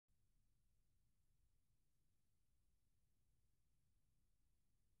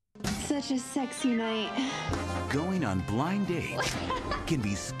Such a sexy night. Going on blind dates can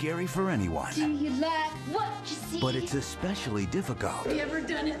be scary for anyone. Do you like what you see? But it's especially difficult. Have you ever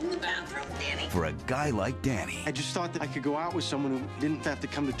done it in the bathroom, Danny? For a guy like Danny. I just thought that I could go out with someone who didn't have to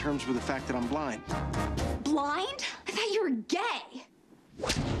come to terms with the fact that I'm blind. Blind? I thought you were gay.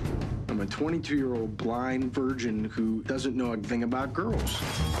 I'm a 22-year-old blind virgin who doesn't know a thing about girls.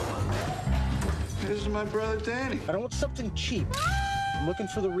 This is my brother Danny. I don't want something cheap. I'm looking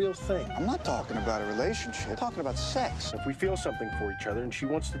for the real thing. I'm not talking about a relationship. I'm talking about sex. If we feel something for each other and she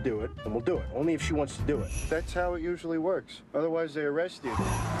wants to do it, then we'll do it. Only if she wants to do it. That's how it usually works. Otherwise, they arrest you.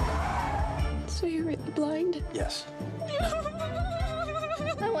 So you're really blind? Yes.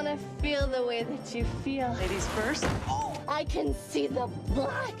 I want to feel the way that you feel. Ladies first. I can see the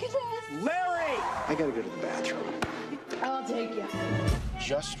blackness. Larry! I gotta go to the bathroom. I'll take you.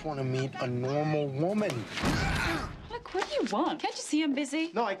 Just want to meet a normal woman. Look, what do you want? Can't you see I'm busy?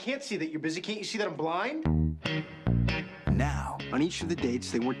 No, I can't see that you're busy. Can't you see that I'm blind? Now, On each of the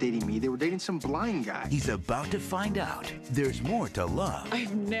dates, they weren't dating me. They were dating some blind guy. he's about to find out there's more to love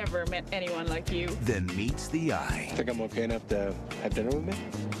I've never met anyone like you. than meets the eye. Think I'm okay enough to have dinner with me?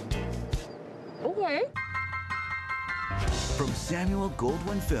 Okay. From Samuel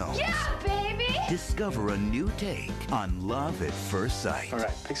Goldwyn Films, Yeah, baby! discover a new take on love at first sight. All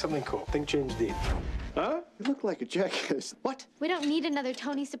right, pick something cool. Think James Dean. Huh? You look like a jackass. What? We don't need another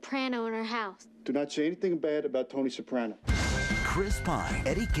Tony Soprano in our house. Do not say anything bad about Tony Soprano. Chris Pine,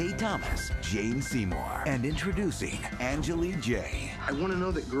 Eddie K. Thomas, Jane Seymour, and introducing Angelique J. I want to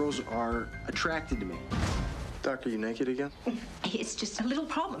know that girls are attracted to me. Doc, are you naked again? It's just a little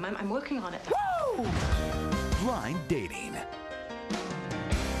problem. I'm working on it. Blind Dating.